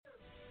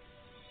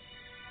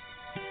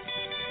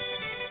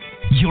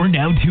You're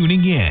now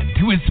tuning in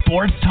to a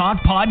Sports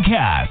Talk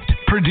podcast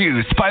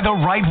produced by the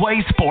Right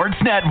Way Sports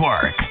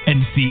Network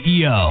and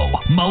CEO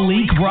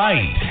Malik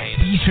Wright.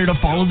 Be sure to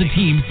follow the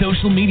team's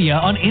social media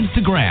on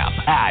Instagram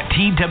at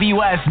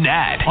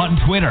TWSNet, on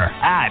Twitter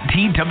at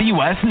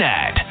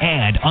TWSNet,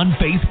 and on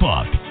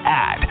Facebook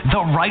at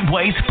the Right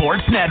Way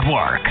Sports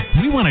Network.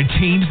 We want to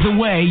change the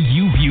way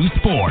you view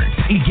sports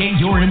and get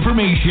your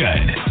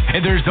information.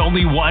 And there's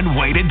only one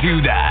way to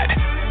do that: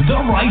 the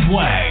right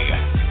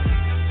way.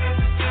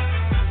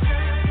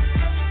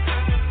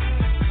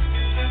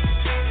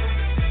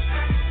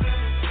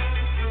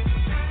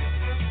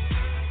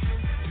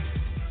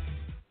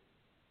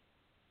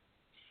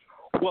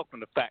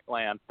 Welcome to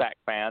Factland, Fact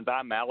Fans.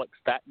 I'm Alex,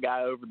 that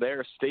guy over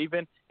there,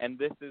 Steven, and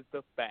this is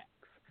the Facts.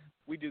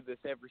 We do this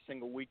every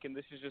single week, and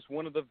this is just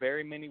one of the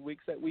very many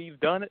weeks that we've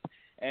done it.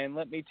 And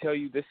let me tell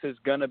you, this is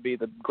going to be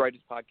the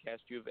greatest podcast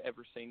you've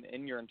ever seen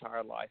in your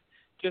entire life.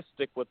 Just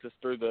stick with us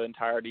through the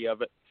entirety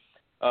of it.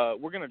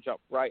 We're going to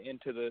jump right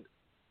into the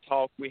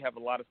talk. We have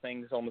a lot of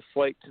things on the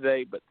slate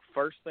today, but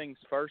first things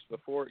first,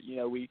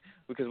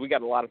 because we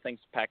got a lot of things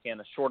to pack in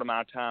a short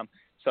amount of time.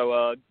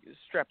 So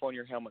strap on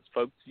your helmets,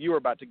 folks. You are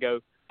about to go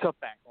to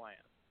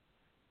Factland.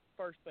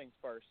 First things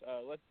first.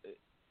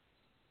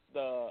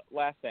 The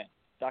Last Dance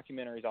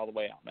documentary is all the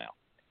way out now.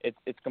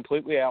 It's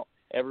completely out.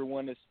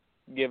 Everyone is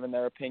giving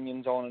their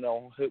opinions on it,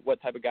 on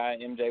what type of guy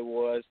MJ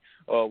was,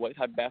 what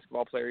type of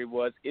basketball player he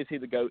was. Is he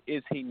the GOAT?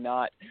 Is he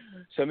not?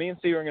 So me and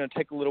Steve are going to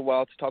take a little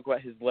while to talk about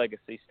his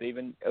legacy,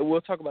 Steven.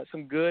 We'll talk about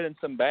some good and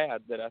some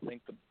bad that I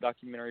think the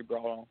documentary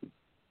brought on.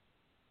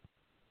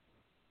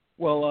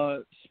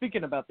 Well,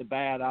 speaking about the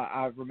bad,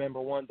 I remember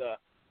one of the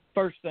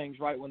first things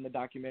right when the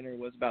documentary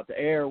was about to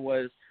air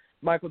was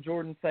Michael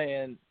Jordan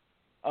saying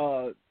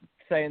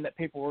that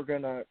people were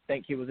going to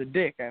think he was a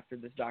dick after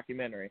this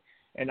documentary.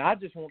 And I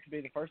just want to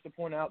be the first to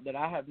point out that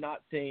I have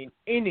not seen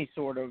any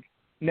sort of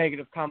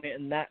negative comment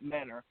in that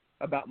manner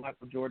about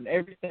Michael Jordan.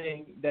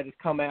 Everything that has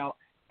come out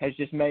has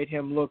just made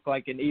him look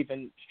like an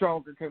even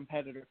stronger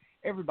competitor.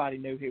 Everybody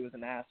knew he was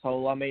an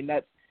asshole. I mean,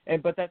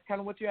 but that's kind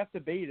of what you have to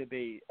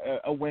be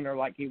a winner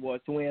like he was.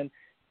 To win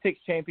 6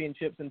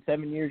 championships in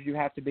 7 years, you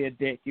have to be a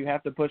dick. You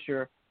have to push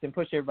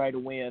everybody to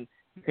win,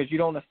 because you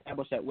don't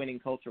establish that winning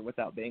culture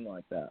without being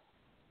like that.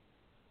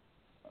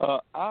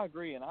 I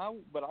agree,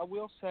 but I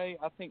will say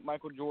I think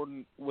Michael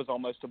Jordan was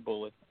almost a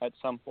bully at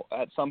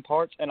some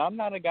parts, and I'm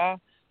not a guy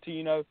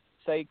to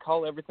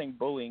call everything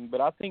bullying,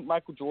 but I think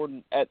Michael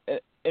Jordan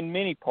in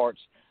many parts,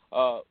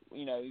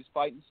 he's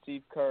fighting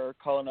Steve Kerr,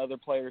 calling other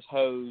players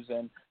hoes,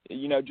 and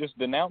just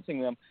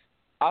denouncing them.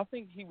 I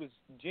think he was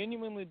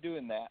genuinely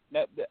doing that.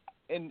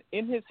 In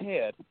his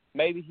head,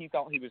 maybe he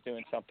thought he was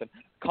doing something.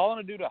 Calling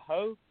a dude a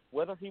hoe,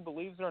 whether he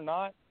believes it or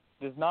not,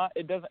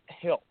 it doesn't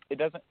help. It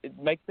doesn't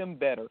make them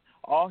better.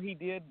 All he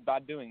did by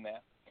doing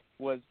that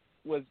was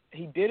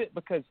he did it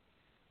because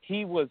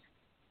he was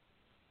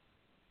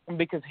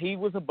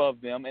above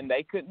them, and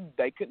they couldn't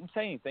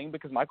say anything,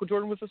 because Michael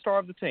Jordan was the star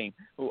of the team.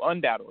 Well,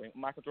 undoubtedly,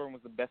 Michael Jordan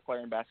was the best player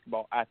in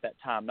basketball at that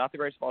time. Not the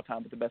greatest of all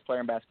time, but the best player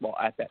in basketball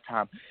at that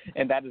time,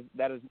 and that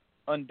is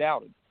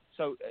undoubted.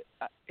 So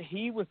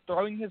he was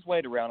throwing his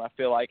weight around, I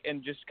feel like,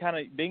 and just kind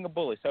of being a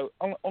bully. So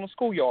on a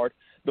schoolyard,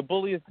 the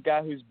bully is the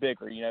guy who's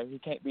bigger. He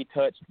can't be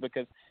touched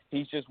because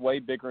he's just way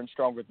bigger and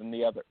stronger than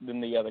the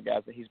other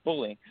guys that he's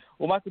bullying.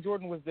 Well, Michael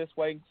Jordan was this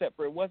way, except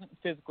for it wasn't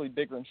physically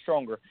bigger and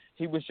stronger.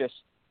 He was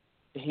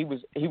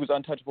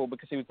untouchable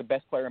because he was the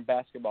best player in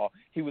basketball.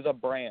 He was a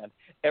brand.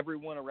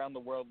 Everyone around the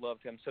world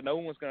loved him. So no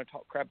one was going to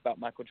talk crap about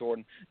Michael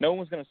Jordan. No one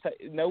was going to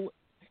say no.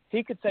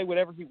 He could say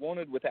whatever he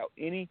wanted without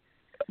any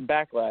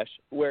backlash.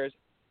 Whereas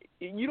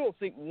you don't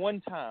think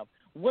one time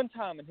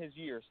in his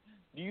years,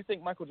 do you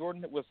think Michael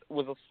Jordan was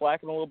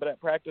slacking a little bit at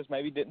practice?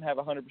 Maybe didn't have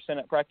 100%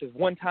 at practice.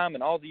 One time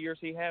in all the years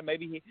he had,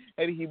 maybe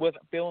he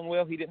wasn't feeling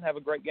well. He didn't have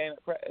a great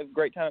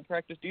great time at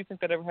practice. Do you think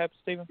that ever happened,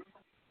 Stephen?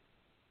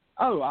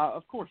 Oh,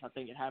 of course I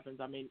think it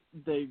happens. I mean,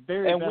 the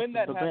very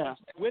best of the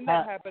best. When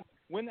that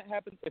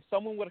happened, if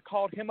someone would have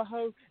called him a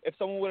hoe, if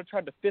someone would have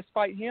tried to fist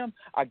fight him,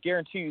 I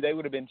guarantee you they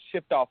would have been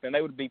shipped off, and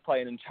they would be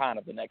playing in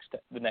China the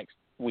next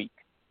week.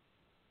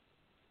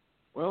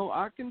 Well,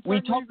 I can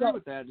certainly agree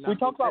with that. We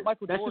talk about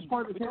Michael Jordan. That's just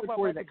part of the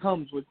territory that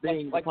comes with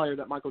being the player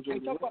that Michael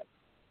Jordan is.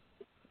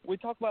 We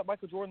talk about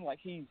Michael Jordan like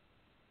he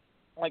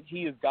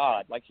is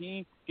God, like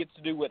he gets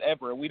to do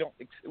whatever, and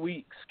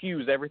we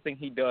excuse everything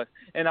he does.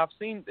 And I've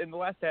seen in the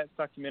Last Dance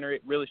documentary,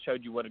 it really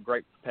showed you what a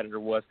great competitor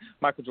was.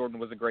 Michael Jordan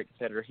was a great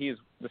competitor. He is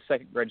the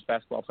second greatest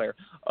basketball player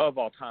of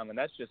all time, and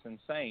that's just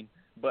insane.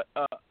 But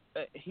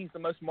he's the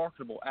most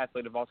marketable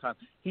athlete of all time.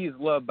 He is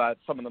loved by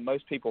some of the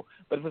most people,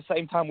 but at the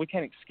same time, we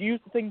can't excuse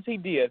the things he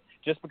did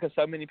just because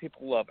so many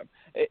people love him.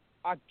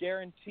 I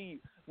guarantee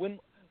you,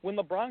 when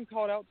LeBron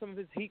called out some of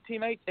his Heat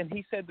teammates and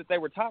he said that they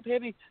were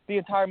top-heavy, the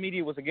entire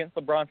media was against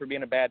LeBron for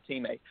being a bad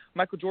teammate.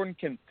 Michael Jordan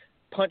can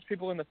punch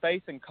people in the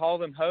face and call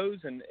them hoes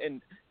and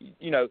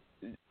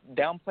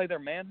downplay their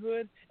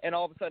manhood, and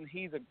all of a sudden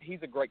he's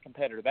a great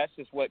competitor. That's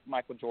just what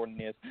Michael Jordan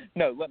is.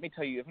 No, let me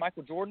tell you, if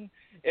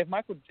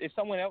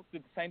someone else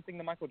did the same thing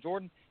to Michael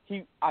Jordan,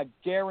 I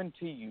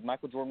guarantee you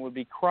Michael Jordan would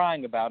be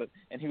crying about it,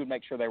 and he would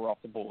make sure they were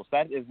off the Bulls.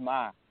 That is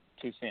my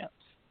 2 cents.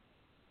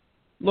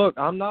 Look,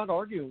 I'm not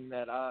arguing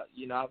that.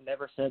 I've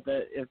never said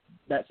that if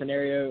that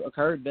scenario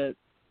occurred that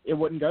it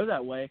wouldn't go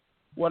that way.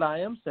 What I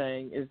am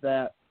saying is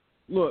that,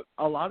 look,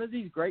 a lot of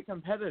these great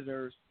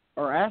competitors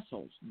are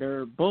assholes.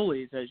 They're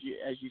bullies, as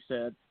you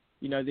said.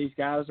 These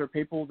guys are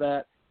people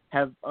that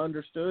have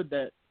understood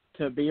that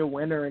to be a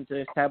winner and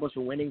to establish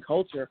a winning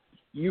culture,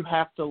 you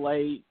have to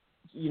lay,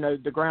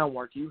 the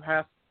groundwork. You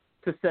have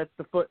to set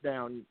the foot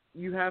down.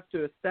 You have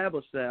to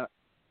establish that.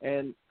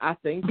 And I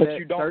think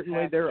that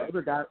certainly there are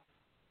other guys.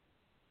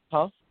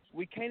 Huh?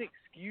 We can't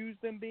excuse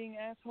them being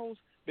assholes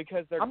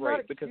because they're I'm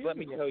great. Because let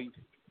me tell you,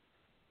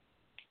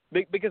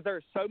 because there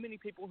are so many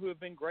people who have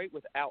been great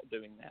without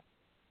doing that.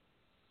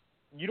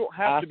 You don't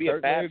have to be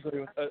a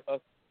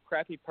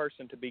crappy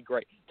person to be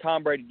great.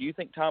 Tom Brady, do you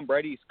think Tom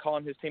Brady is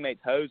calling his teammates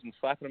hoes and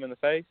slapping them in the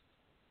face?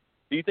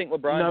 Do you think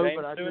LeBron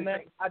James is doing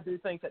that? I do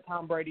think that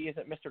Tom Brady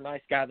isn't Mr.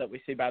 Nice Guy that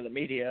we see by the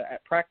media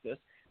at practice.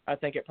 I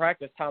think at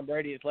practice, Tom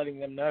Brady is letting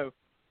them know,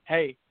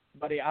 hey,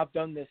 buddy, I've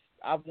done this.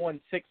 I've won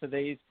 6 of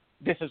these.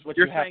 This is what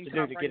you have to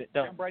do to get it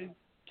done.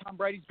 Tom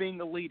Brady's being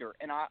the leader,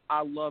 and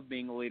I love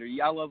being a leader.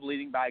 I love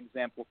leading by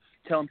example,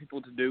 telling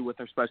people to do what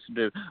they're supposed to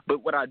do.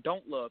 But what I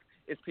don't love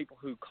is people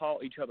who call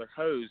each other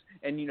hoes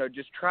and,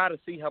 just try to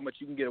see how much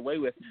you can get away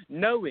with,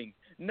 knowing,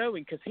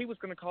 because he was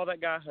going to call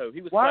that guy a hoe.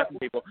 He was slapping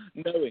people,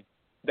 knowing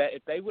that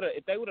if they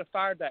would have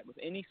fired that with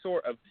any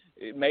sort of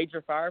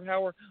major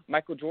firepower,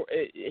 Michael Jordan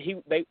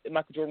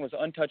was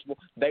untouchable.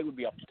 They would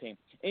be off the team.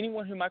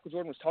 Anyone who Michael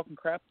Jordan was talking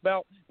crap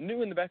about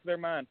knew in the back of their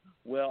mind,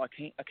 well,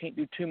 I can't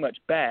do too much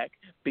back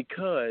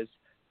because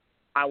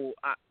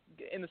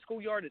in the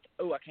schoolyard it's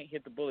I can't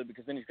hit the bully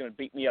because then he's going to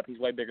beat me up. He's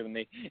way bigger than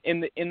me.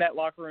 In that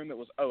locker room it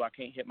was I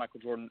can't hit Michael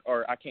Jordan,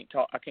 or I can't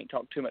talk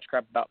too much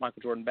crap about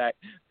Michael Jordan back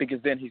because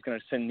then he's going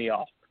to send me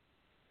off.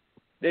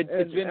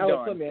 It's been Alex,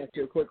 done. let me ask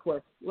you a quick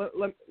question.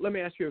 Let me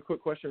ask you a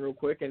quick question real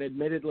quick. And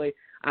admittedly,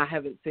 I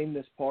haven't seen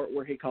this part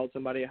where he called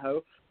somebody a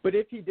hoe. But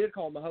if he did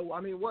call him a hoe,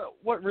 I mean,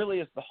 what really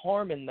is the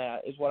harm in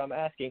that is what I'm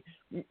asking.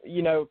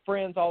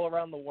 Friends all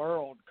around the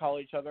world call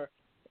each other,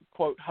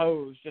 quote,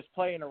 hoes, just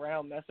playing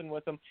around, messing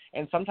with them,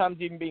 and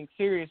sometimes even being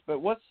serious. But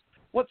what's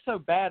so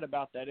bad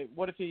about that?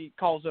 What if he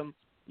calls them,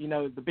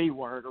 the B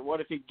word, or what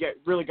if he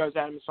really goes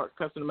at him and starts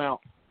cussing them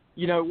out?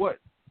 What?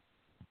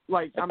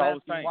 Like, I'm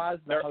asking, why is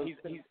the host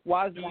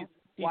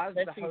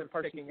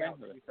sticking out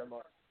so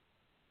much?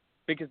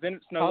 Because then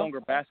it's no longer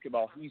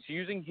basketball. He's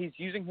using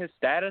his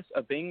status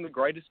of being the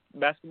greatest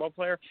basketball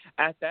player.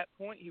 At that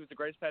point, he was the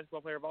greatest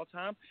basketball player of all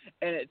time,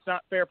 and it's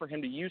not fair for him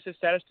to use his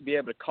status to be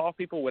able to call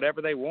people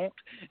whatever they want,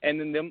 and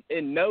then them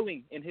and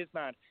knowing in his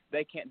mind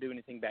they can't do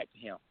anything back to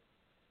him.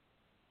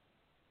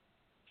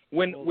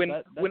 When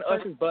us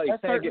as buddies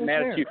say I get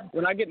mad at you,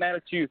 when I get mad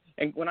at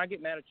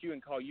you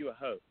and call you a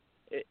hoe,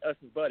 us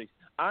as buddies,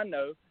 I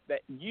know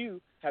that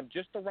you have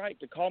just the right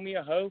to call me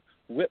a hoe,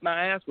 whip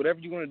my ass, whatever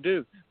you want to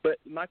do. But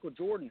Michael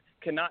Jordan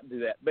cannot do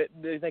that. But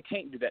they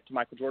can't do that to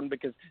Michael Jordan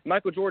because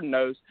Michael Jordan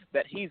knows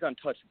that he's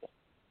untouchable.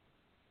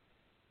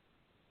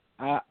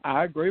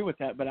 I agree with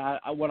that, but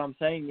what I'm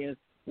saying is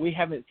we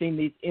haven't seen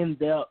these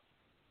in-depth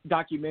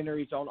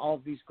documentaries on all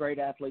of these great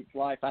athletes'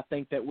 life. I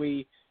think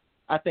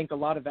a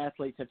lot of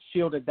athletes have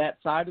shielded that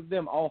side of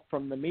them off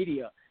from the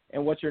media.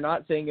 And what you're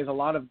not seeing is a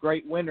lot of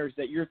great winners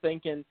that you're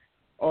thinking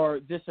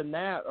or this and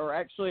that are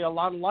actually a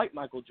lot like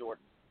Michael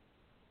Jordan.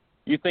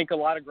 You think a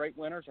lot of great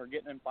winners are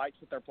getting in fights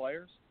with their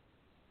players?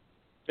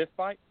 Fist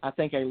fight? I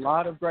think a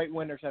lot of great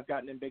winners have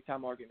gotten in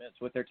big-time arguments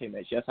with their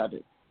teammates. Yes, I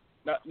do.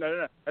 No.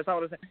 That's not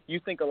what I'm saying. You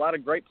think a lot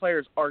of great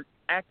players are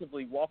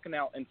actively walking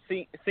out and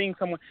seeing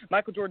someone.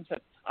 Michael Jordan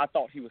said, I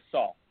thought he was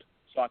soft,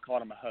 so I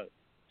called him a hoe.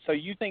 So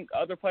you think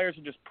other players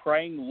are just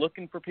praying,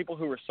 looking for people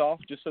who are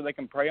soft just so they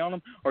can prey on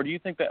them? Or do you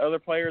think that other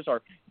players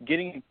are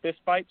getting in fist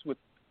fights with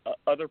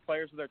other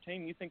players of their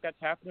team? You think that's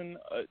happening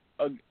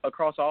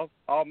across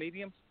all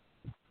mediums?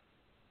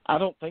 I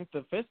don't think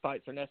the fist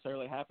fights are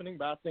necessarily happening,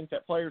 but I think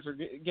that players are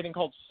getting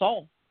called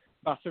soft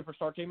by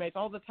superstar teammates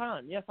all the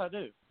time. Yes, I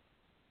do.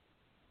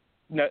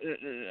 No.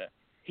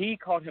 He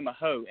called him a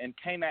hoe and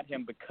came at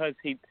him because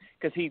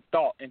he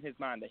thought in his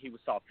mind that he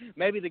was soft.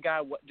 Maybe the guy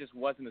just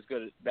wasn't as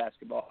good at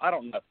basketball. I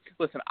don't know.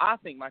 Listen, I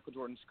think Michael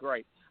Jordan's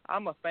great.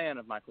 I'm a fan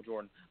of Michael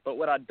Jordan. But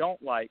what I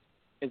don't like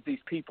is these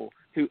people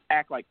who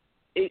act like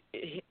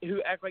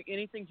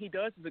anything he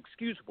does is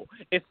excusable.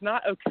 It's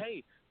not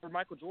okay for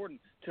Michael Jordan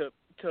to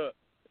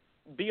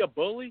be a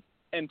bully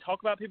and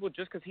talk about people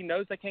just because he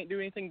knows they can't do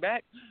anything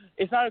back.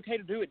 It's not okay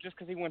to do it just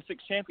because he won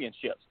 6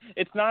 championships.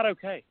 It's not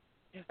okay.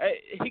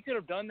 He could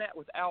have done that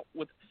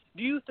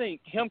do you think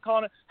him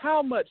calling it,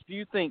 how much do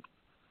you think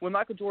when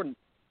Michael Jordan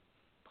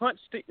punched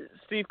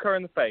Steve Kerr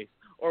in the face,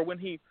 or when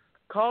he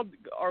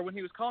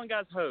was calling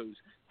guys hoes,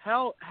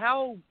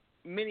 how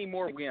many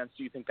more wins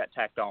do you think that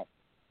tacked on?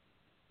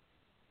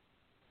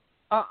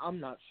 I'm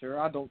not sure.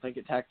 I don't think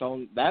it tacked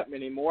on that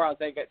many more. I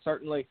think it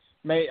certainly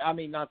may. I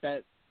mean, not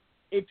that.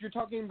 If you're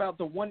talking about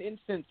the one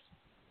instance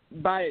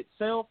by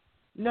itself,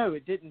 no,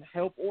 it didn't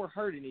help or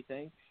hurt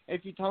anything.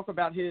 If you talk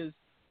about his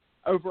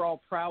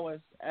overall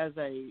prowess as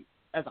a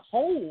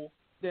whole,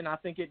 then I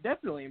think it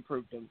definitely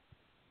improved him.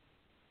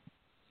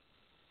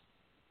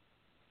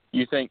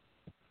 You think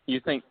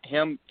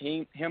him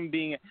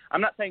being,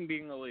 I'm not saying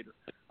being a leader,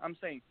 I'm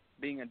saying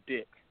being a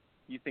dick,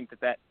 you think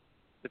that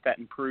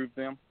improved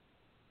them?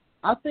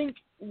 I think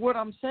what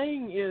I'm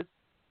saying is,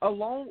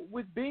 along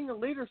with being a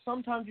leader,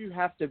 sometimes you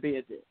have to be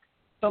a dick.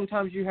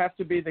 Sometimes you have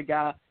to be the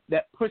guy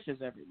that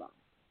pushes everybody.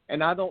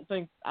 And I don't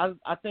think I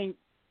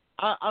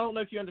don't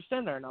know if you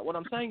understand that or not. What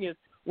I'm saying is,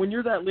 when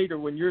you're that leader,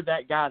 when you're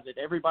that guy that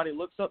everybody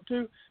looks up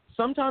to,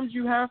 sometimes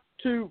you have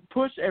to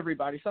push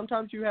everybody.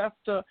 Sometimes you have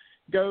to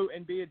go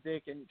and be a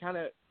dick and kind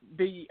of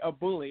be a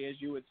bully, as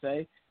you would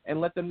say,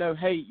 and let them know,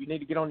 hey, you need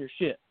to get on your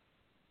shit.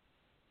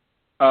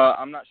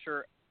 I'm not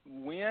sure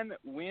when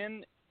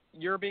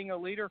you're being a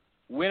leader,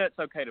 when it's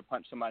okay to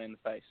punch somebody in the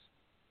face.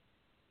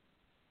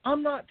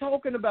 I'm not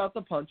talking about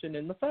the punching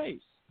in the face.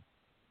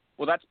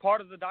 Well, that's part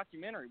of the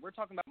documentary. We're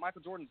talking about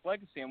Michael Jordan's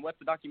legacy and what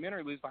the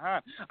documentary leaves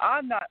behind.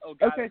 I'm not a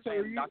guy that's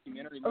saying the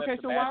documentary left a bad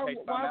taste in my mouth.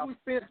 Why have we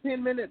spent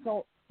 10 minutes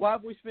on? Why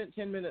have we spent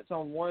 10 minutes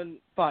on one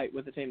fight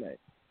with a teammate?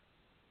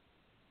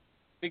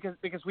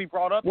 Because we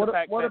brought up the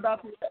fact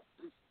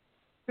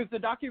because the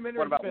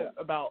documentary spent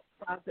about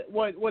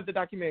what the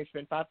documentary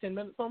spent 5-10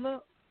 minutes on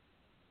that.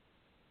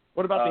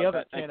 What about the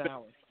other 10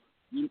 hours?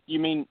 You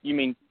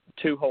mean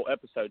 2 whole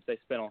episodes they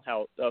spent on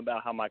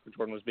about how Michael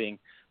Jordan was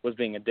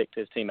being a dick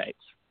to his teammates?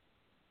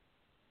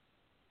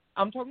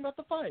 I'm talking about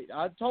the fight.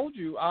 I told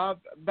you I've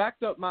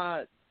backed up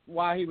my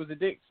why he was a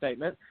dick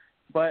statement,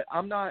 but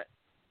I'm not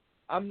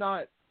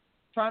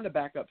trying to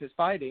back up his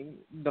fight.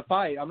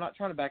 I'm not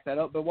trying to back that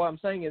up. But what I'm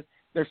saying is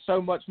there's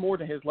so much more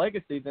to his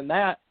legacy than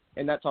that,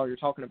 and that's all you're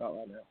talking about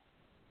right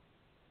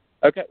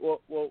now. Okay.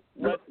 Well,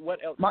 what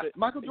else?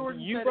 Michael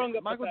Jordan. You brought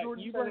up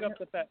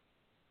the fact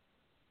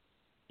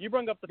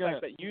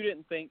that you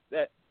didn't think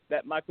that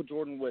Michael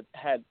Jordan was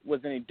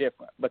any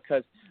different,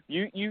 because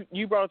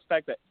you brought up the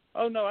fact that,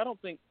 oh no, I don't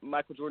think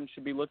Michael Jordan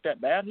should be looked at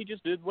bad. He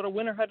just did what a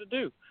winner had to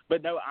do.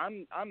 But no,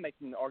 I'm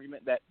making the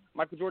argument that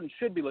Michael Jordan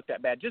should be looked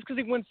at bad. Just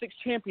because he won 6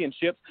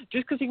 championships,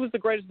 just because he was the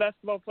greatest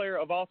basketball player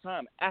of all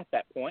time at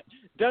that point,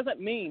 doesn't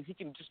mean he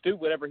can just do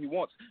whatever he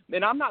wants.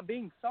 And I'm not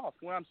being soft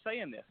when I'm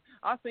saying this.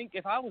 I think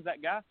if I was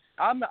that guy,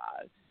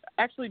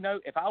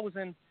 if I was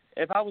in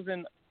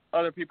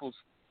other people's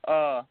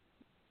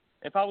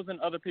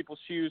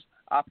shoes,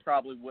 I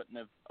probably wouldn't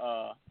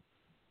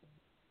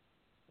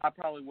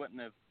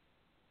have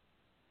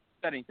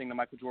said anything to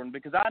Michael Jordan,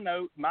 because I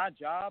know my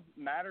job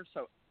matters.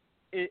 So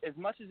as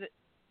much as it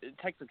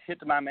takes a hit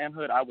to my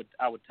manhood, I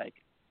would take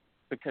it,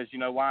 because you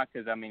know why?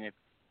 Because I mean,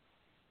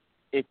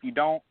 if you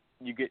don't,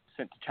 you get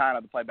sent to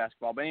China to play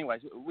basketball. But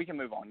anyways, we can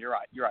move on. You're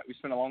right. We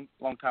spent a long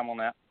time on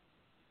that.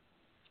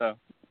 So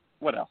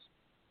what else?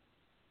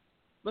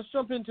 Let's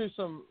jump into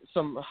some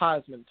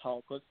Heisman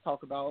talk. Let's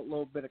talk about a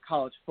little bit of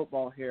college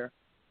football here.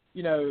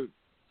 You know,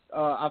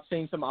 I've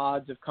seen some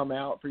odds have come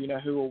out for, you know,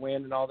 who will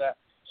win and all that.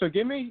 So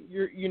give me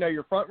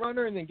your front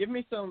runner, and then give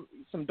me some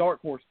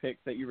dark horse picks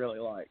that you really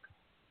like.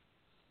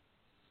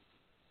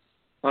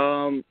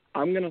 I'm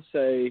gonna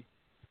say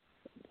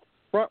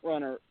front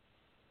runner,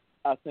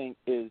 I think,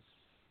 is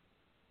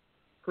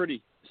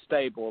pretty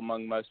stable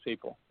among most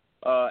people.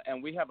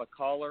 And we have a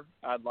caller.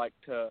 I'd like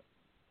to,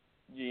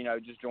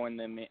 just join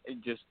them,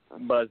 just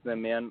buzz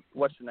them in.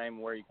 What's your name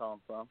and where are you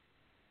calling from?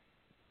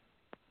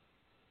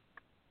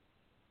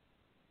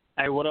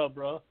 Hey, what up,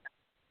 bro?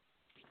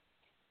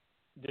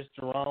 This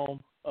Jerome.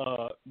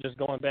 Just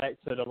going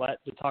back to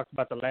to talk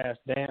about the Last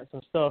Dance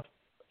and stuff.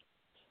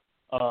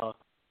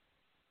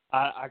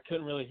 I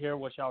couldn't really hear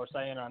what y'all were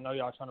saying. I know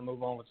y'all trying to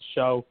move on with the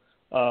show,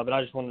 but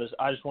I just wanted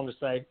to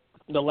say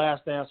the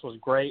Last Dance was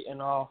great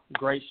and all,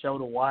 great show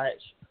to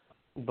watch.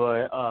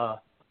 But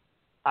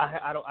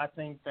I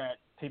think that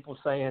people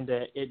saying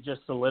that it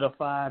just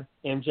solidified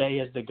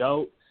MJ as the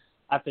GOAT,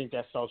 I think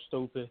that's so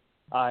stupid.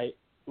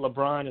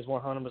 LeBron is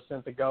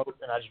 100% the GOAT,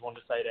 and I just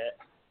wanted to say that.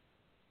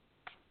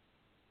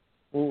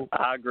 Well,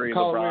 I agree.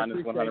 LeBron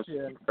is 100%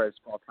 the greatest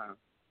of all time.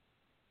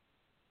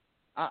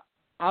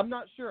 I'm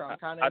not sure. I'm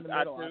kind of in the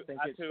middle. I think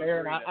it's fair,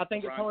 and I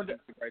think it's hard to.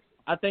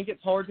 I think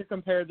it's hard to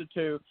compare the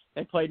two.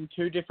 They played in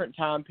 2 different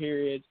time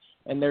periods,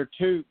 and they're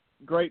 2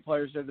 great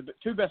players. They're the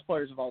 2 best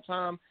players of all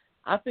time.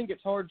 I think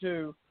it's hard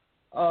to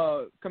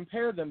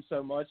compare them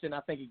so much, and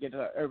I think it gets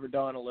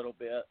overdone a little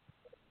bit.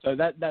 So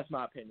that's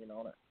my opinion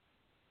on it.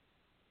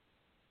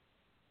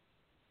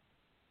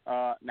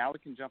 Now we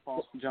can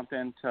jump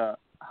into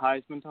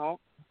Heisman talk.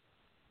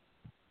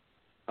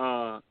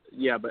 But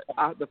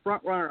the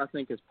front runner, I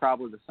think, is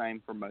probably the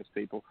same for most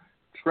people.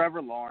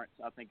 Trevor Lawrence,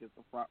 I think, is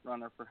the front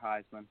runner for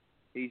Heisman.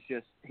 He's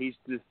just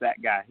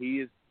that guy. He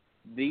is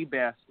the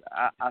best.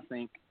 I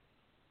think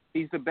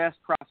he's the best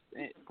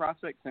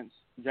prospect since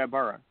Joe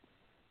Burrow.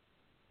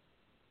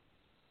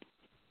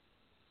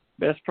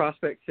 Best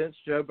prospect since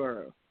Joe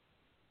Burrow.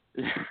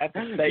 That's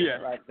a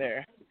statement right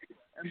there.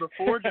 And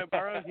before Joe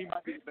Burrow, he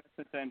might be the best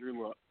since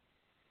Andrew Luck.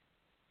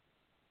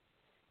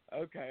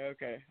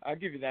 Okay. I'll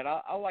give you that.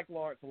 I like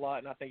Lawrence a lot,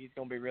 and I think he's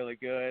going to be really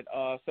good.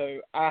 So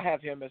I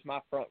have him as my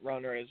front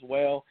runner as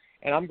well,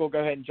 and I'm going to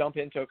go ahead and jump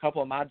into a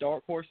couple of my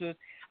dark horses.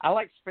 I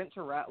like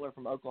Spencer Rattler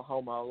from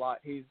Oklahoma a lot.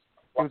 He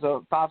was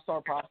a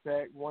 5-star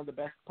prospect, one of the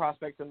best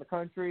prospects in the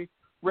country,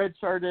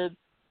 redshirted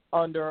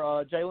under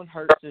Jalen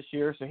Hurts this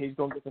year, so he's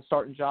going to get the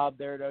starting job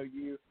there at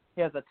OU.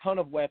 He has a ton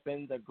of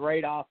weapons, a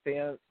great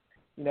offense,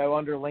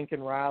 under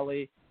Lincoln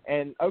Riley,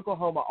 and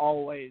Oklahoma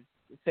always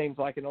seems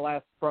like in the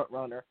last front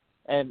runner,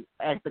 and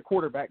at the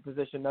quarterback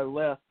position no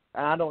less,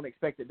 and I don't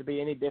expect it to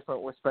be any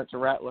different with Spencer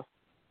Rattler.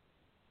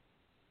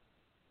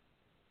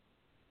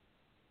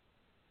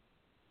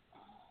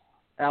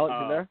 Alex,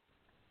 you there?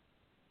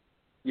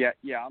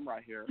 Yeah, I'm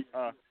right here.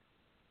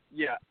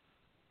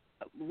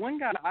 One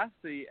guy I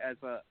see as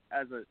a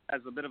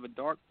bit of a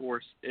dark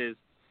horse is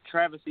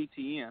Travis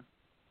Etienne,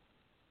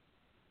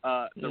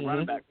 the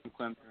running back from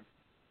Clemson.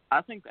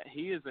 I think that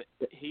he is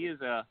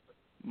a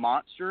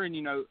monster, and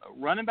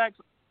running backs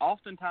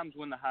oftentimes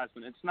win the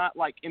Heisman. It's not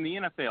like in the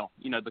NFL,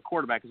 the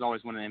quarterback is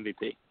always winning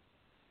MVP.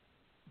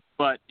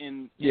 But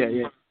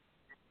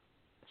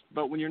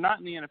but when you're not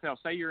in the NFL,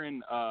 say you're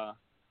in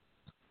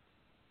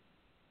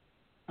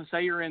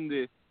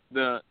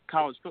the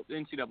college football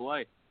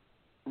NCAA,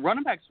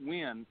 running backs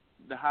win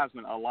the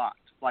Heisman a lot,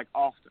 like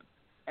often.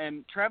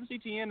 And Travis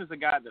Etienne is a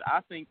guy that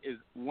I think is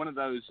one of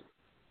those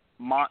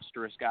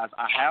monstrous guys.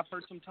 I have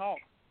heard some talk.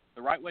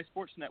 The Right Way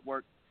Sports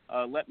Network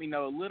let me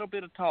know a little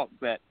bit of talk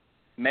that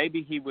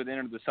maybe he would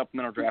enter the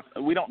supplemental draft.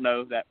 We don't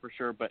know that for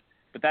sure, but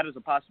that is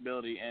a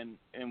possibility, and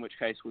in which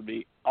case would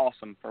be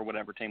awesome for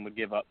whatever team would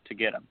give up to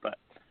get him. But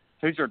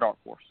who's your dark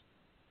horse?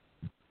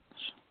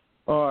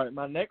 All right,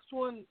 my next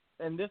one,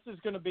 and this is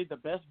going to be the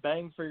best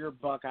bang for your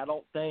buck. I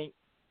don't think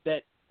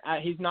that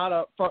he's not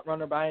a front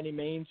runner by any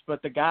means,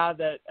 but the guy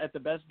that at the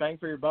best bang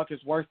for your buck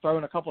is worth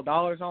throwing a couple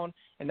dollars on,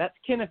 and that's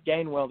Kenneth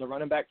Gainwell, the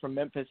running back from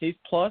Memphis. He's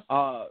plus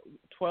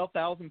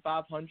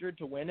 12,500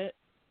 to win it,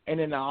 and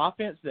in an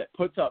offense that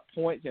puts up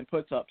points and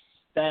puts up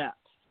stats,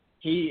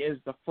 he is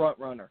the front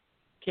runner.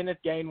 Kenneth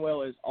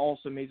Gainwell is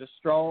awesome. He's a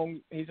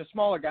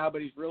smaller guy,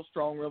 but he's real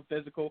strong, real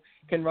physical,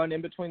 can run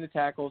in between the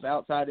tackles,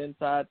 outside,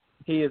 inside.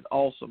 He is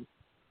awesome.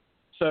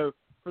 So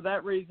for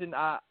that reason,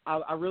 I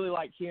really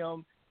like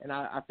him, and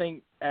I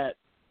think at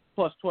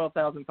plus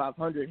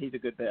 12,500, he's a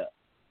good bet.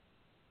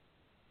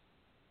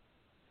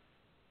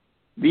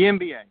 The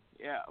NBA,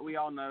 we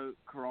all know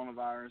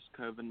coronavirus,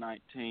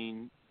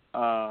 COVID-19,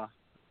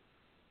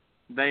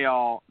 they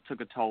all took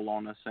a toll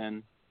on us,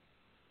 and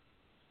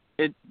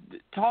it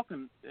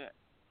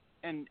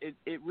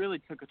really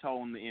took a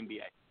toll on the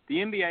NBA. The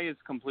NBA is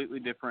completely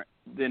different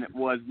than it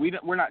was.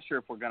 We're not sure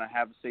if we're going to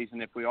have a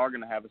season. If we are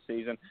going to have a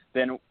season,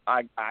 then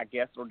I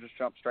guess we'll just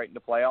jump straight into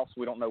playoffs.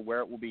 We don't know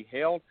where it will be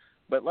held.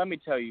 But let me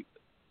tell you,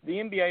 the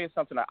NBA is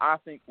something that I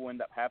think will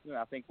end up happening.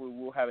 I think we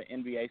will have an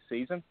NBA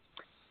season.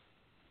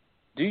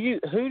 Who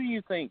do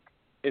you think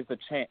is the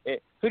chance?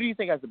 Who do you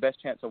think has the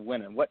best chance of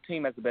winning? What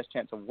team has the best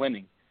chance of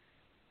winning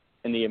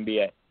in the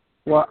NBA?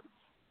 Well,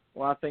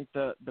 I think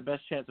the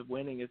best chance of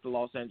winning is the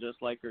Los Angeles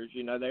Lakers.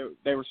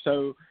 They were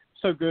so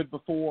good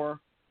before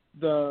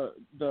the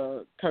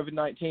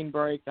COVID-19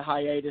 break, the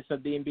hiatus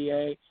of the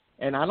NBA,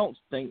 and I don't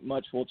think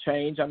much will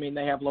change. I mean,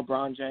 they have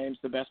LeBron James,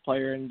 the best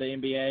player in the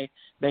NBA.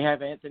 They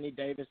have Anthony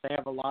Davis. They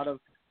have a lot of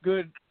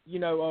good,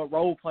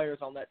 role players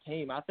on that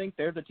team. I think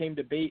they're the team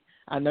to beat.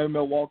 I know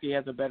Milwaukee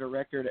has a better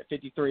record at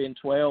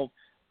 53-12,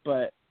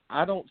 but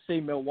I don't see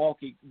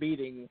Milwaukee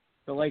beating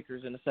the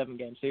Lakers in a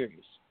 7-game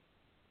series.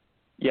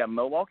 Yeah,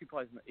 Milwaukee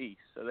plays in the East,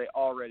 so they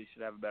already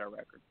should have a better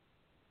record.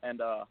 And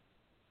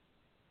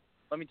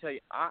let me tell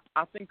you,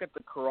 I think that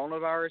the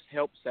coronavirus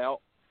helps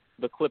out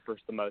the Clippers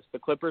the most. The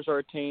Clippers are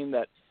a team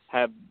that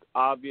have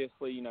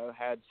obviously,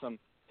 had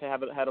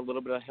a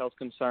little bit of health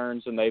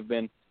concerns, and they've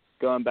been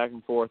going back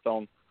and forth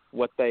on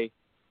what they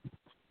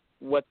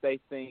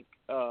think,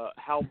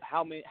 how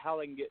they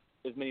can get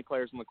as many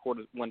players on the court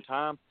at one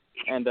time,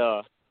 and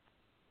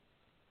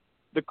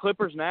the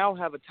Clippers now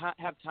have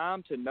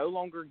time to no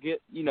longer do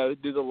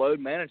the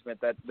load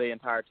management that the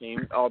entire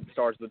team, all the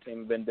stars of the team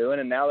have been doing,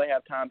 and now they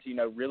have time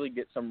to really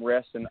get some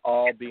rest and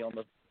all be on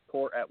the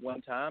court at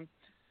one time.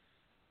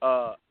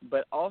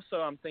 But also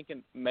I'm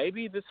thinking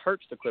maybe this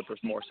hurts the Clippers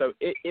more. So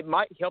it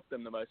might help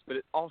them the most, but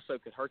it also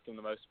could hurt them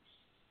the most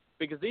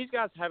because these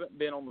guys haven't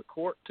been on the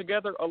court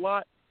together a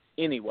lot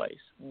anyways.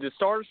 The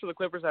starters for the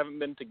Clippers haven't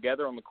been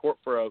together on the court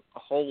for a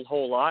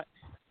whole lot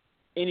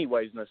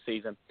anyways in the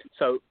season.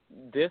 So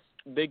this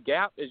big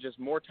gap is just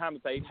more time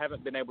that they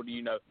haven't been able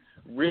to,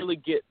 really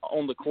get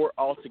on the court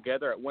all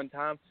together at one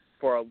time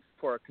for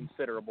a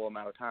considerable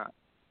amount of time.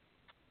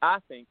 I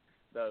think,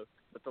 though,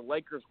 that the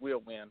Lakers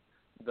will win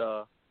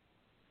the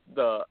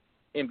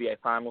NBA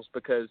Finals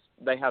because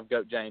they have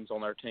GOAT James on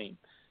their team.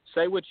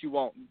 Say what you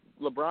want.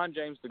 LeBron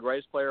James, the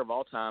greatest player of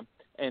all time,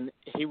 and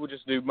he will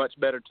just do much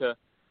better to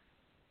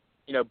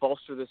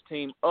bolster this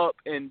team up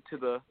into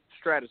the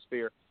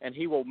stratosphere, and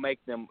he will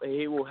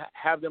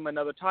have them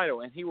another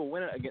title, and he will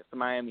win it against the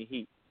Miami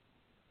Heat.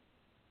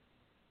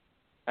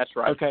 That's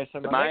right. Okay, so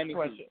my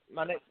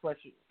next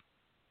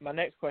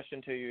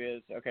question to you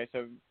is, okay,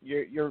 so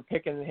you're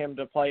picking him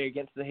to play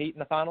against the Heat in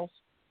the finals?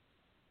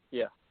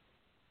 Yeah.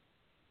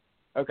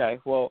 Okay,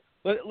 well,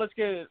 let's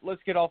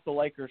get off the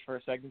Lakers for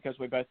a second because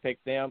we both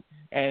picked them,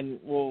 and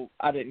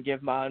I didn't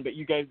give mine, but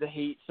you gave the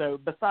Heat. So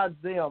besides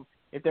them,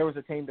 if there was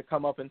a team to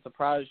come up and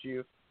surprise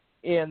you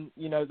in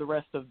the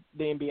rest of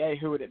the NBA,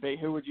 who would it be?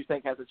 Who would you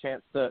think has a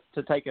chance to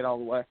take it all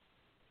the way?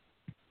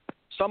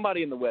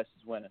 Somebody in the West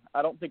is winning.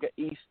 I don't think an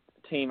East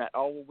team at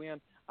all will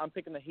win. I'm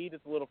picking the Heat as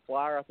a little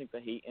flyer. I think the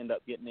Heat end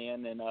up getting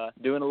in and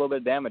doing a little bit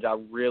of damage. I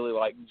really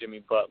like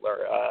Jimmy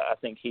Butler. I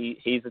think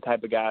he's the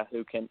type of guy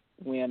who can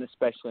win,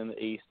 especially in the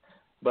East.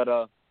 But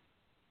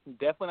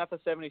definitely not the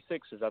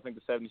 76ers. I think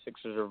the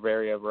 76ers are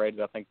very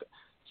overrated. I think the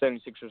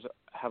 76ers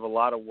have a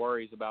lot of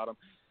worries about them.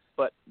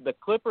 But the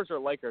Clippers or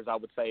Lakers, I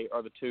would say,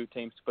 are the two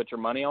teams to put your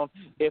money on.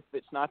 If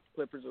it's not the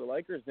Clippers or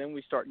Lakers, then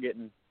it starts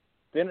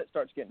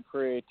getting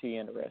pretty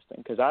interesting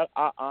because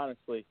I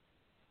honestly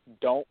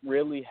don't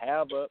really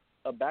have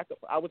a backup.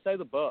 I would say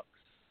the Bucks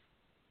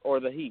or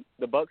the Heat.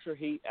 The Bucks or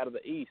Heat out of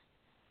the East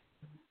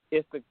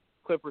if the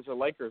Clippers or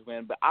Lakers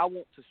win. But I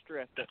want to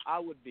stress that I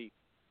would be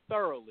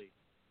thoroughly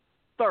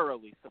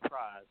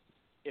surprised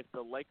if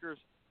the Lakers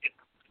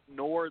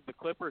nor the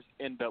Clippers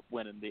end up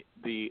winning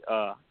the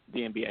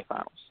NBA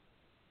Finals.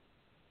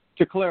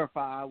 To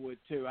clarify, I would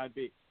too.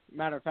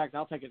 Matter of fact,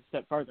 I'll take it a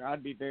step further.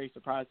 I'd be very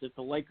surprised if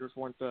the Lakers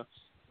weren't the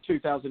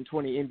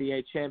 2020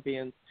 NBA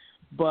champions.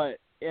 But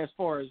as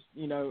far as,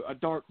 a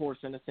dark horse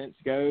in a sense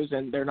goes,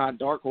 and they're not a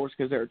dark horse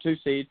because they're a 2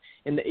 seed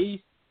in the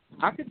East,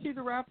 I could see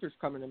the Raptors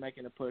coming and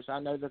making a push. I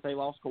know that they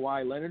lost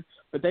Kawhi Leonard,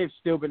 but they've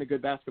still been a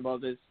good basketball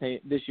team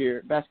this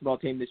year.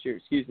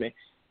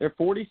 They're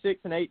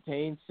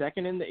 46-18,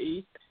 second in the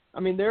East. I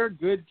mean, they're a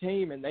good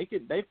team, and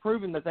they've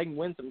proven that they can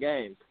win some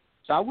games.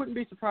 So I wouldn't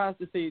be surprised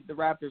to see the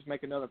Raptors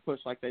make another push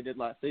like they did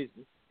last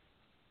season.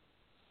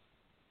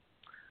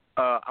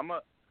 I'm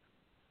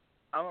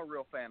a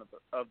real fan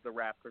of the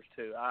Raptors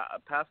too.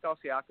 Pascal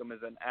Siakam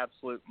is an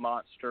absolute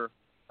monster.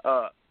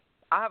 I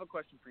have a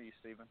question for you,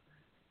 Steven.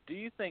 Do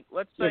you think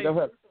let's say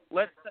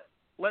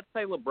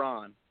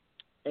LeBron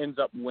ends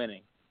up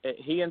winning.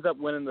 He ends up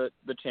winning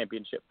the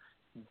championship.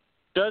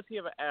 Does he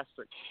have an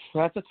asterisk?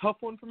 That's a tough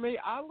one for me.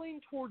 I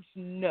lean towards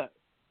no.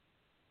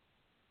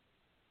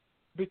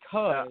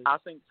 Because I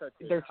think so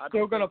too. They're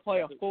still going to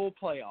play a full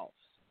playoffs.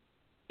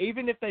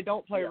 Even if they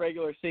don't play a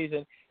regular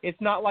season,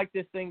 it's not like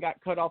this thing got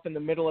cut off in the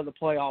middle of the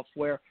playoffs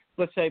where,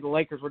 let's say the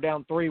Lakers were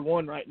down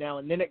 3-1 right now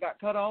and then it got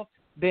cut off,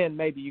 then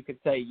maybe you could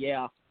say,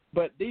 yeah.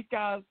 But these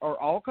guys are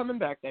all coming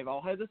back. They've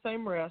all had the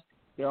same rest.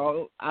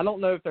 I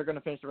don't know if they're going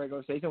to finish the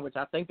regular season, which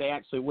I think they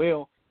actually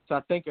will. So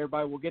I think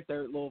everybody will get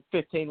their little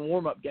 15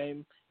 warm-up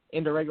game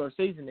into regular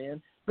season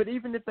in. But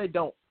even if they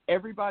don't,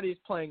 everybody is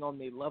playing on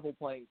the level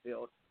playing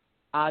field.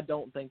 I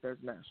don't think there's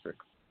an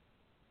asterisk.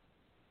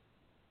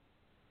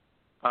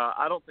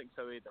 I don't think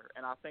so either.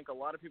 And I think a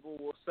lot of people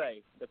will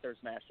say that there's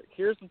an asterisk.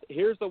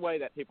 Here's the way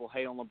that people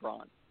hate on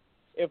LeBron.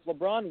 If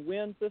LeBron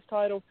wins this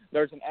title,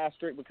 there's an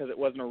asterisk because it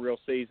wasn't a real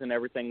season.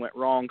 Everything went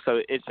wrong, so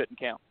it shouldn't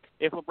count.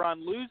 If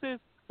LeBron loses,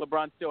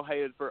 LeBron's still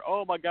hated for,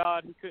 oh my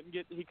God, he couldn't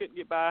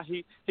get by.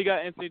 He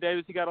got Anthony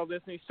Davis, he got all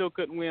this, and he still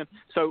couldn't win.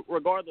 So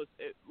regardless,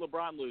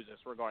 LeBron loses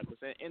regardless.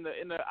 In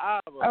the eye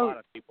of a lot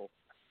of people,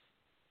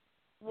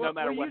 no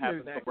matter what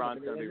happens,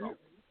 LeBron's going to be wrong.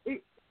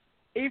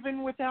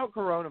 Even without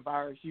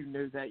coronavirus, you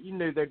knew that. You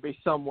knew there'd be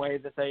some way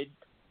that they'd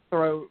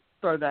throw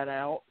that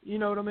out. You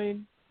know what I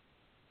mean?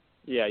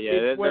 Yeah.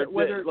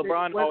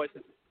 LeBron always.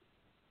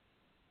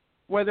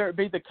 Whether it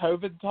be the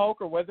COVID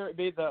talk or whether it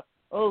be the,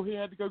 he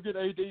had to go get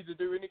AD to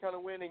do any kind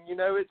of winning,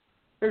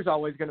 there's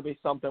always going to be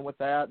something with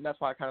that, and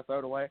that's why I kind of throw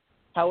it away.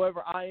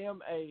 However, I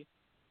am a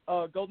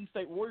Golden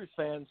State Warriors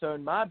fan, so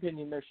in my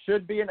opinion, there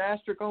should be an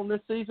asterisk on this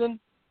season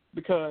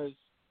because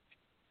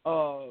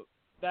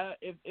that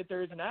if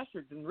there is an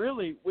asterisk, then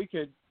really we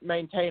could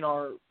maintain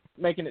our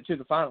making it to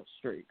the finals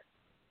streak.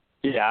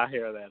 Yeah, I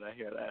hear that.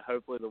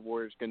 Hopefully the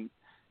Warriors can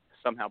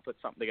somehow put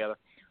something together.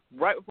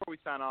 Right before we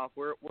sign off,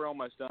 we're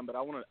almost done, but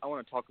I want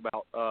to talk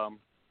about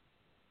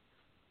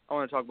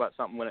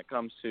something when it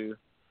comes to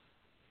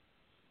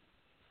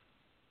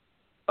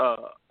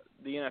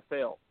the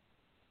NFL.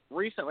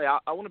 Recently, I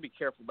want to be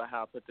careful about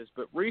how I put this,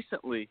 but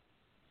recently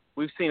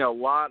we've seen a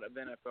lot of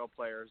NFL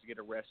players get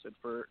arrested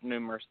for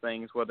numerous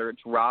things, whether it's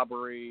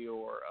robbery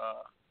or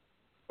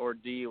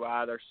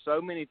DUI. There's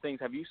so many things.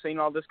 Have you seen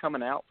all this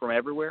coming out from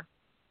everywhere?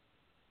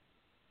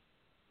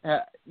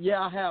 Yeah,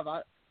 I have.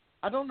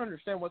 I don't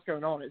understand what's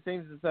going on. It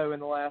seems as though in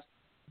the last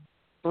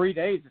 3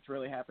 days it's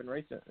really happened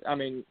recently. I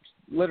mean,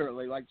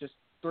 literally, like just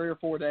 3 or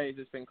 4 days,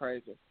 it's been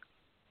crazy.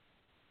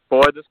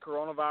 Boy, this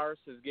coronavirus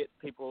is getting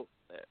people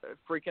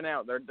freaking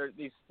out.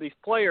 These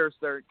players,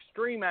 they're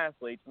extreme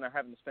athletes, and they're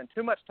having to spend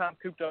too much time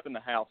cooped up in the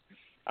house.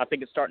 I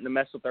think it's starting to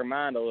mess with their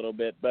mind a little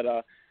bit. But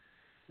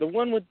the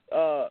one with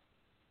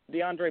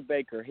DeAndre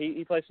Baker,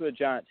 he plays for the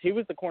Giants. He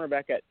was the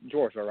cornerback at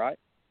Georgia, right?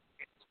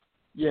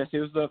 Yes, he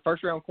was the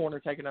first-round corner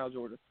taken out of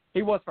Georgia.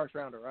 He was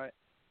first-rounder, right?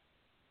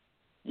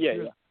 Yeah.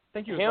 I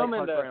think he was Him late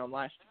and, first round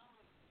last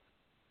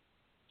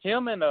year.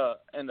 Him and a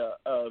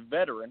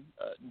veteran,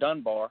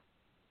 Dunbar,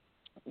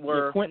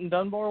 were Quentin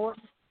Dunbar was?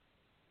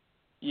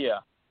 Yeah.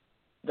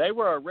 They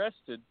were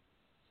arrested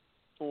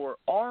for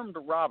armed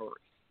robbery.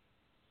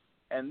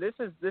 And this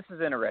is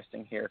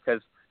interesting here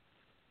because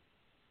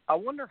I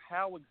wonder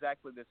how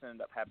exactly this ended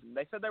up happening.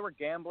 They said they were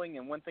gambling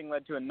and one thing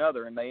led to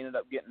another and they ended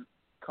up getting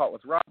caught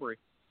with robbery.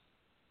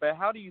 But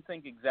how do you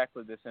think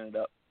exactly this ended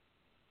up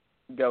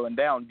going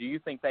down? Do you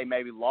think they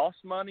maybe lost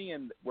money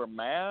and were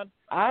mad?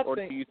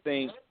 Do you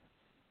think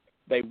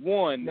they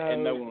won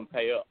and no one would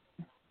pay up?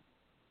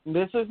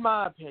 This is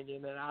my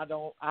opinion, and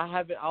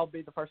I'll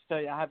be the first to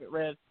tell you I haven't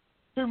read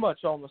too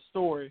much on the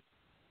story.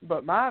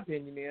 But my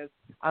opinion is,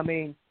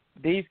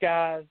 these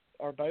guys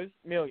are both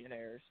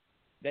millionaires.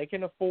 They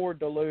can afford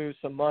to lose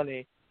some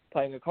money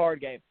playing a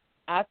card game.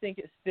 I think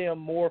it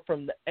stemmed more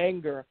from the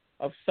anger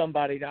of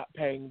somebody not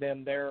paying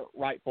them their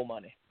rightful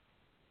money.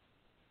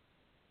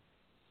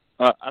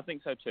 I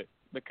think so too,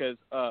 because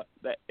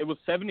it was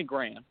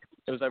 $70,000.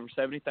 It was over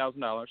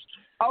 $70,000.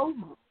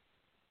 Oh,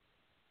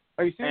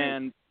 are you serious?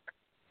 And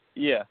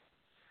yeah.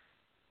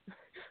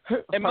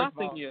 And my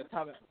thing is,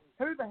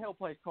 who the hell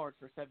plays cards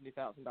for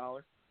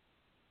 $70,000?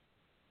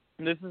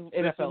 This is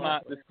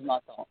my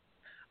thought.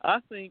 I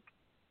think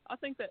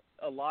that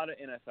a lot of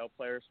NFL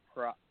players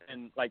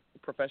and like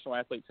professional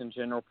athletes in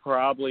general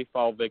probably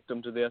fall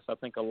victim to this. I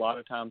think a lot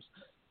of times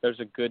there's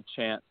a good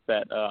chance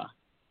that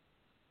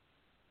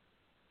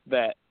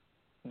that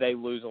they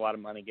lose a lot of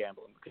money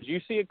gambling because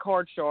you see a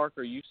card shark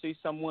or you see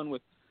someone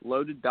with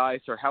loaded dice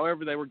or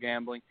however they were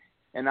gambling,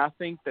 and I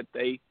think that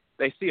they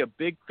see a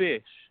big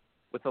fish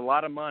with a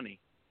lot of money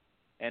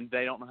and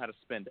they don't know how to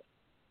spend it.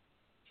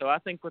 So I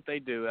think what they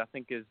do,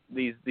 is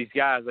these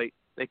guys,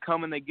 they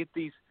come and they get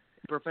these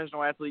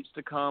professional athletes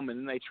to come and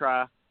then they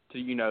try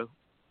to,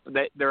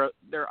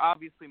 they're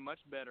obviously much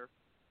better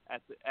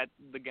at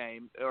the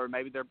game, or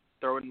maybe they're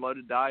throwing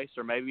loaded dice,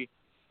 or maybe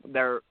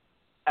they're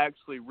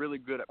actually really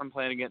good at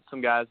playing against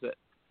some guys that,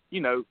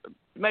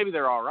 maybe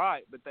they're all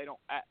right, but they're not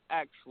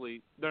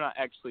actually,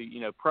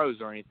 pros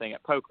or anything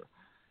at poker.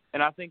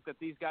 And I think that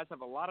these guys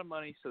have a lot of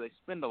money, so they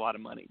spend a lot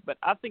of money. But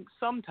I think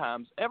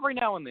sometimes, every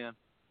now and then,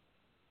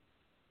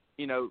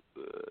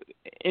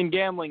 in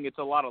gambling, it's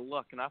a lot of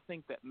luck. And I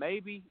think that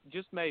maybe,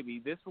 just maybe,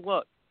 this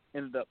luck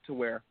ended up to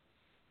where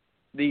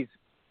these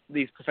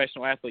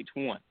professional athletes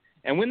won.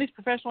 And when these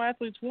professional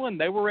athletes won,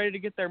 they were ready to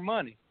get their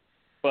money.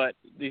 But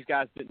these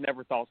guys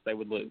never thought they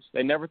would lose.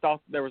 They never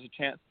thought there was a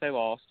chance they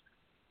lost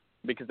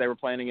because they were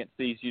playing against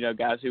these,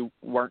 guys who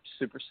weren't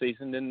super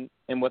seasoned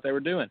in what they were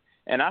doing.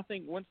 And I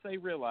think once they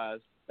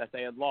realized that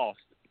they had lost,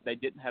 they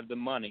didn't have the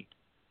money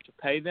to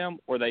pay them,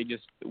 or they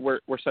just were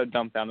so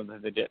dumbfounded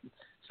that they didn't.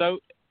 So,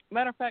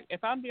 matter of fact,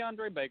 if I'm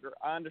DeAndre Baker,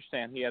 I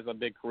understand he has a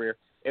big career.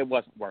 It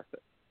wasn't worth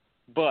it.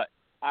 But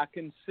I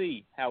can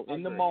see how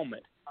in the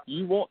moment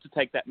you want to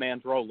take that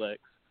man's Rolex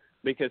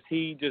because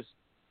he just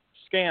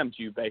scammed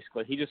you,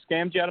 basically. He just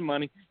scammed you out of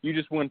money. You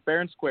just won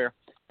fair and square,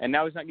 and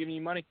now he's not giving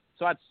you money.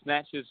 So I'd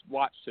snatch his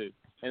watch too,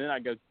 and then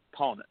I'd go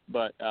pawn it.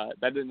 But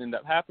that didn't end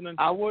up happening.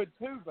 I would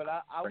too, and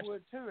I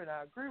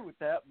agree with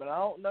that, but I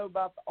don't know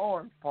about the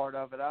arms part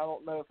of it. I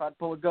don't know if I'd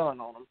pull a gun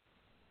on him.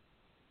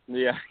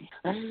 Yeah,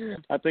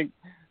 I think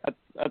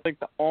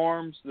the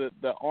arms,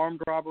 the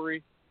armed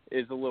robbery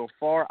is a little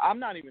far. I'm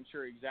not even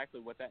sure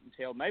exactly what that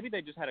entailed. Maybe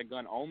they just had a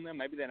gun on them.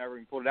 Maybe they never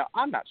even pulled it out.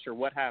 I'm not sure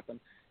what happened,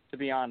 to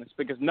be honest,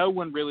 because no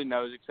one really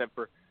knows except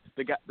for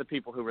the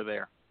people who were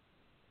there.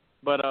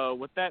 But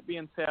with that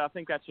being said, I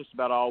think that's just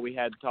about all we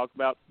had to talk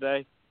about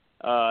today.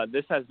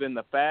 This has been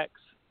The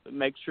Facts.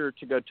 Make sure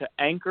to go to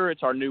Anchor.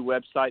 It's our new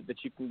website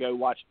that you can go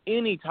watch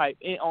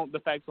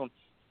The Facts on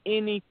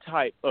any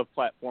type of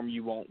platform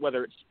you want,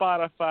 whether it's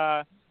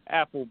Spotify,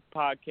 Apple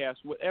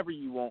Podcasts, whatever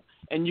you want.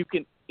 And you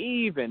can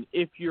even,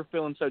 if you're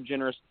feeling so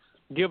generous,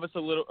 give us a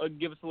little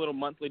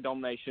monthly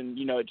donation.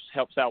 It just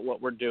helps out what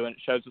we're doing. It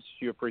shows us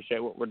you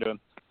appreciate what we're doing.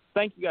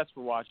 Thank you guys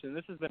for watching.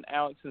 This has been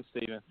Alex and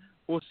Steven.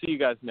 We'll see you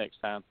guys next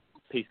time.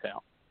 Peace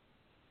out.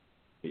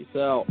 Peace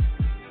out.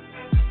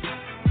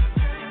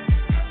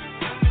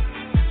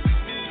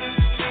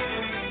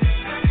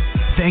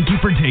 Thank you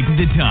for taking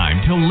the time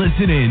to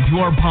listen in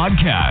to our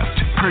podcast,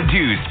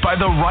 produced by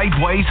the Right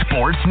Way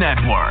Sports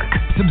Network.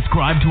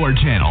 Subscribe to our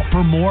channel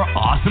for more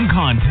awesome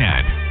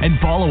content and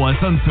follow us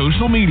on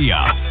social media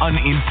on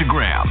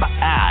Instagram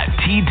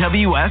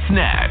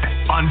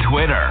 @TWSNet, on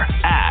Twitter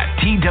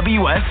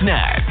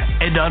 @TWSNet,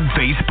 and on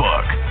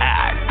Facebook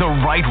The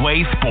Right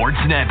Way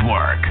Sports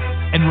Network.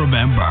 And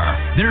remember,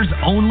 there's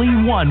only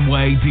one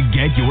way to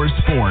get your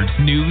sports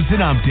news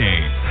and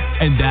updates,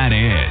 and that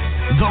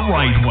is The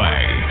Right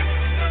Way.